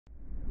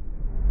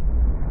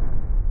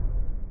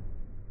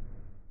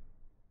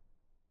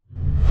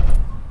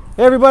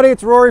Hey everybody,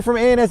 it's Rory from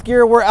A&S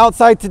Gear. We're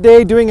outside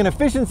today doing an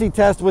efficiency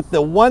test with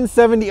the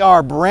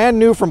 170R, brand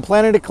new from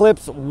Planet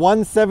Eclipse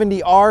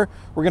 170R.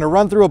 We're gonna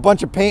run through a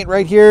bunch of paint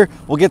right here.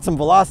 We'll get some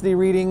velocity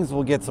readings,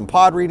 we'll get some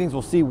pod readings,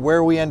 we'll see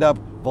where we end up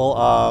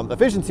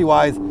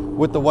efficiency-wise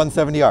with the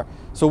 170R.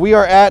 So we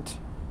are at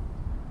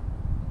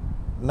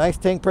nice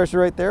tank pressure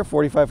right there,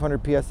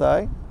 4,500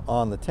 PSI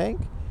on the tank.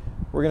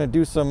 We're gonna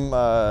do some,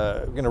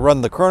 we're gonna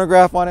run the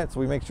chronograph on it so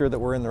we make sure that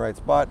we're in the right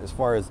spot as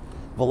far as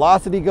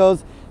velocity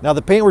goes. Now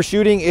the paint we're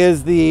shooting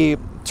is the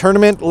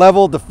tournament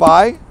level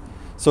Defy,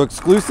 so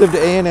exclusive to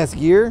A&S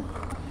Gear,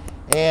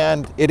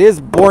 and it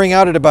is boring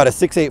out at about a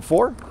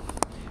 684.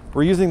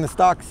 We're using the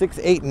stock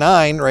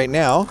 689 right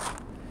now,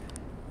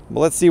 but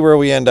let's see where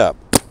we end up.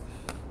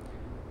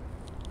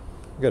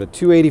 We got a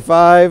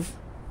 285,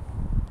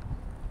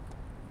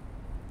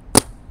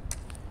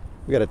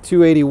 we got a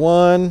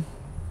 281,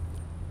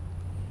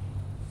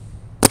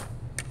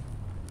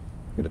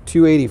 we got a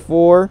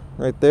 284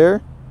 right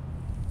there,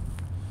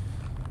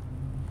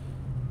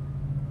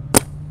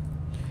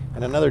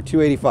 and another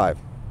 285.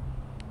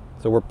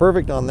 So we're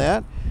perfect on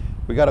that.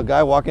 We got a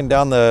guy walking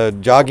down the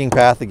jogging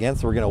path again,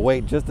 so we're gonna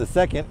wait just a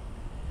second.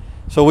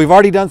 So we've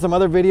already done some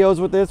other videos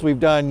with this. We've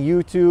done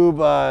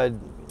YouTube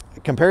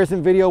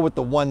comparison video with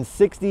the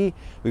 160.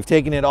 We've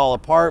taken it all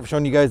apart,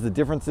 shown you guys the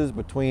differences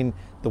between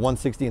the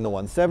 160 and the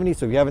 170.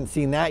 So if you haven't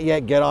seen that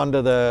yet, get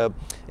onto the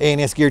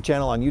A&S Gear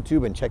channel on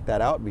YouTube and check that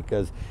out,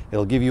 because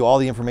it'll give you all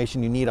the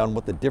information you need on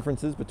what the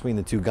differences between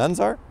the two guns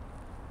are.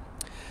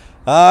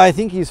 I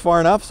think he's far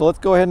enough, so let's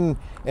go ahead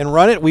and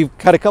run it. We've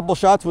cut a couple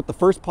shots with the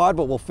first pod,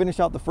 but we'll finish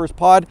out the first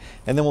pod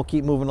and then we'll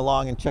keep moving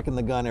along and checking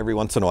the gun every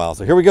once in a while.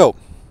 So here we go.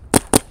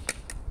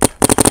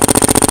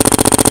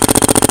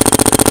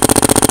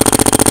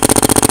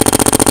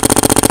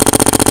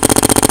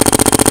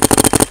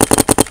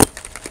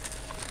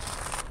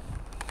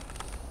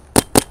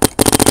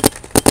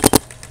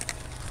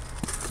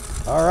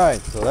 All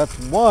right, so that's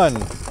one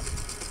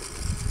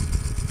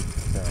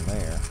down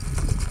there.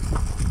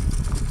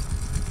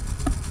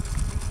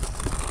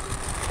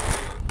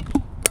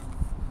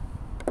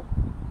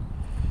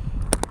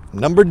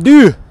 Number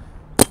two.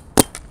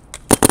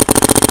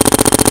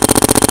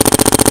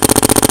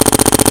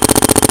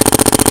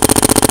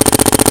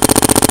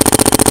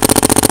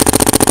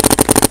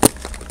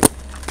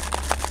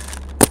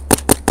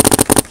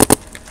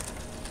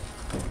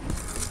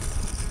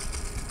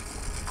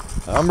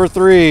 Number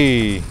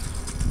three.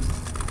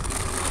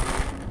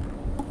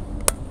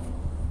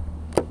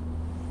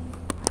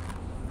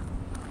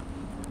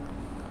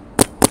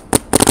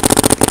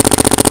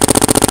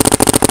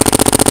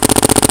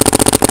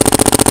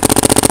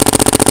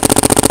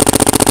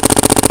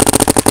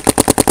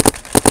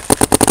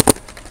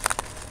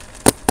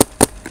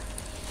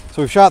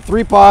 So we've shot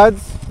 3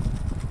 pods.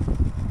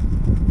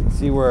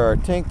 See where our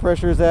tank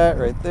pressure is at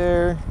right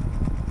there.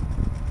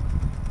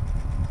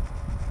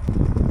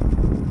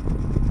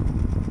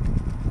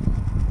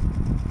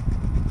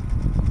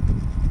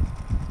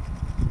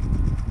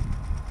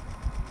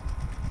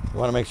 You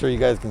want to make sure you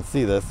guys can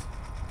see this.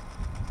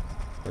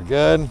 We're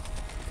good.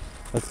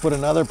 Let's put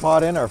another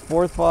pod in, our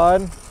 4th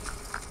pod.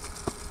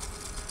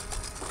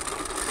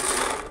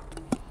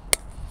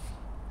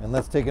 And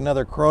let's take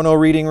another chrono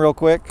reading real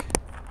quick.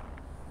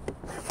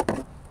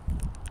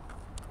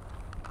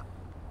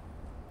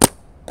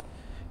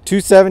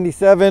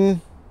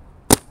 277,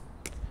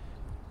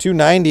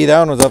 290, that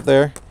one was up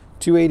there.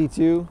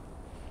 282, you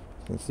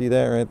can see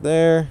that right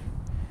there.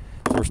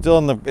 So we're still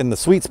in the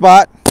sweet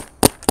spot.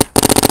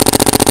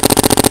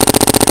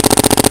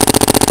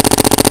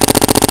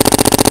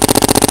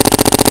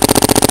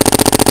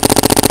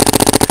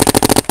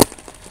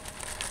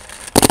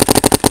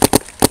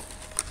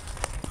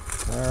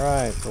 All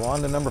right, so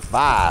on to number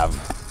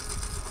 5.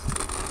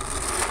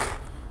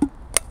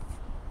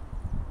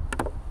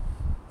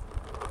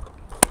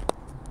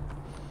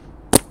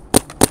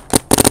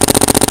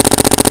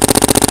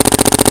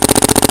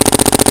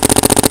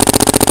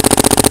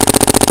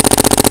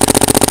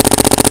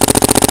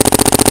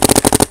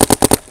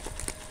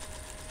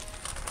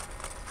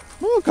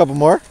 A couple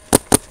more.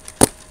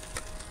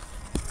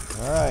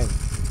 All right,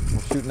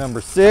 we'll shoot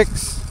number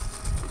 6.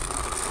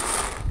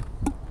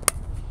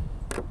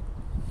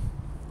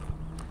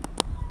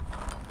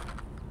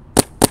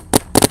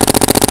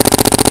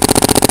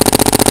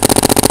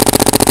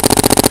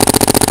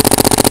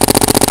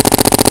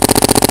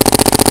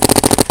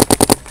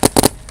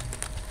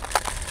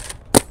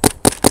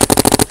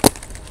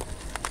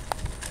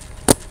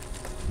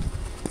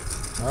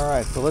 All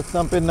right, so let's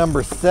dump in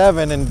number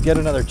 7 and get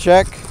another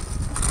check.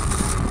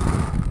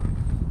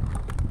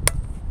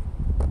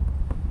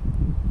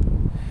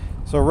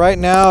 So right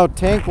now,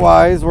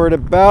 tank-wise, we're at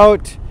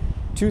about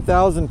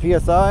 2,000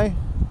 PSI.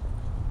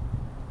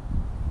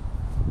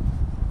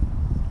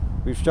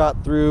 We've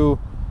shot through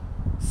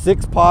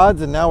 6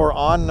 pods and now we're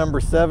on number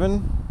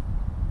 7.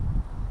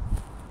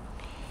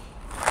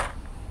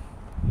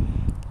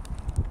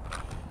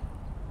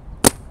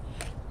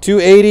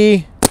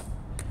 280,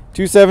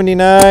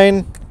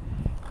 279,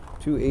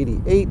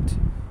 288,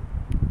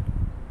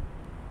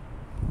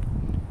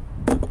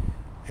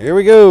 Here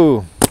we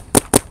go.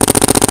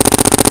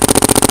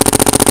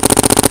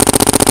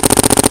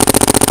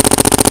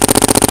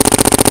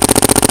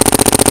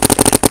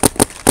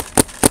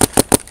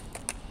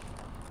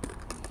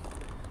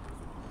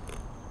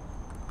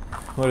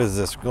 What is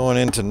this? Going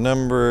into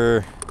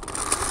number,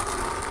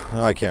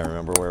 oh, I can't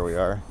remember where we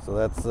are. So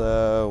that's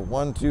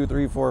 1, 2,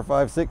 3, 4,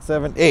 5, 6,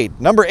 7, 8.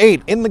 Number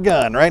 8 in the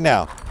gun right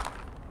now.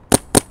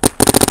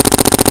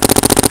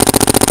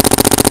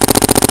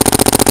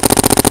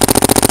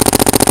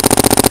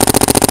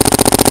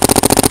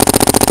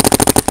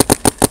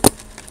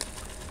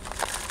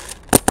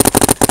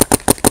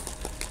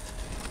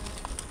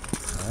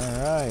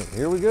 All right,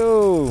 here we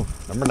go.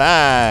 Number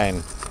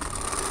 9.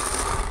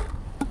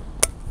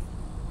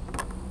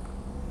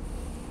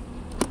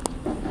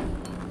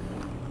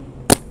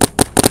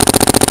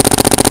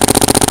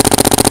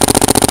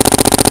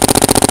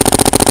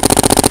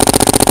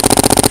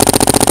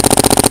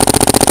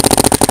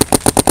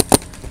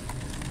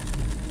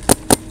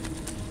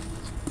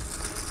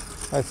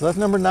 All right, so that's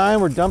number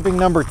 9. We're dumping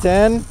number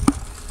 10.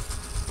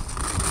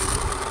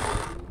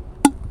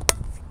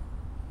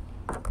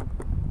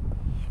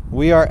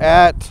 We are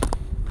at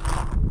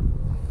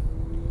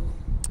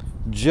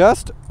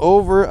just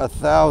over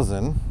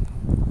 1,000.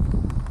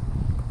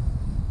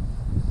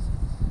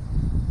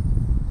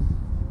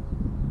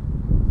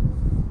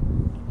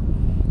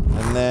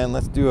 And then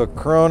let's do a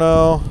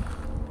chrono.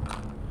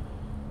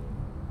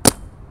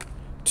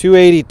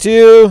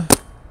 282.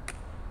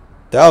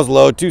 That was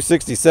low.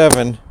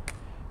 267.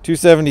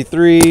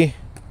 273,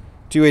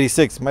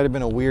 286. Might have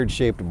been a weird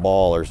shaped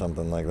ball or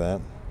something like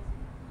that.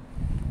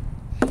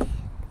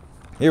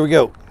 Here we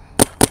go.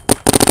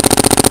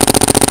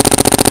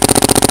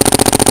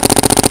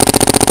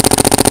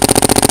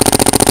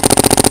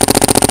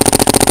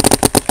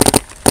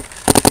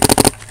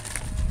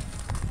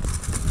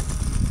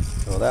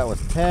 So that was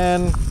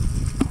 10.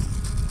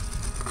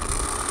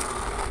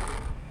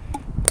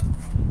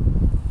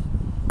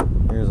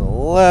 Here's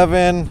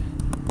 11.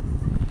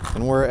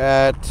 And we're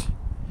at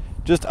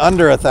just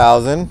under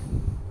 1,000.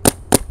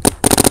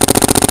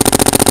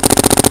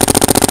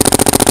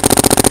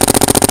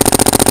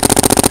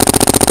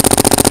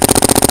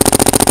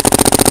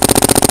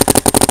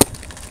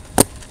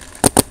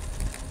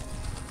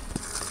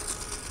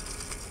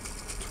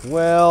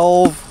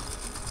 $12.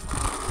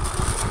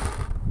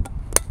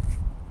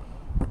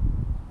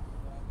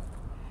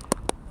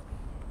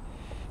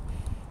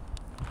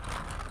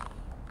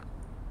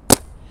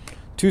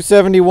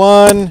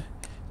 $271,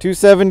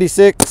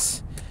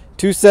 $276,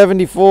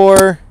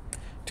 $274,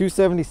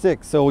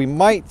 $276. So we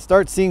might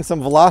start seeing some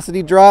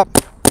velocity drop.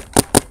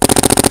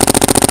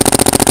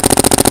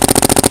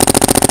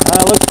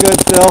 Looks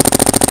good still.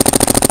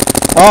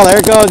 Oh, there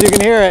it goes. You can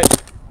hear it.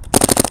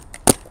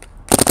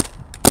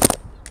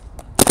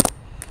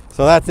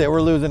 So that's it.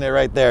 We're losing it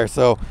right there.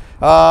 So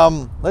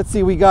let's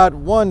see. We got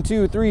 1,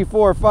 2, 3,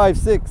 4, 5,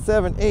 6,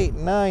 7, 8,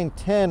 9,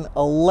 10,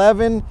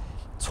 11,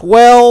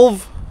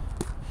 12.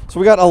 So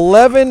we got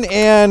 11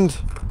 and,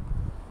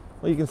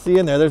 well, you can see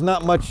in there, there's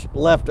not much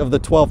left of the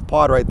 12th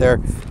pod right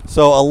there.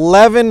 So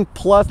 11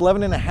 plus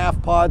 11 and a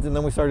half pods, and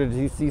then we started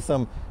to see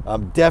some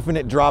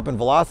definite drop in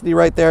velocity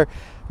right there.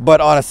 But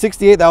on a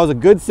 68, that was a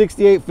good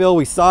 68 fill.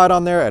 We saw it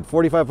on there at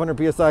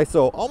 4,500 PSI.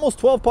 So almost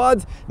 12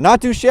 pods,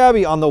 not too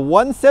shabby on the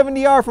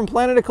 170R from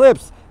Planet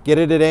Eclipse. Get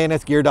it at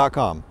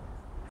ansgear.com.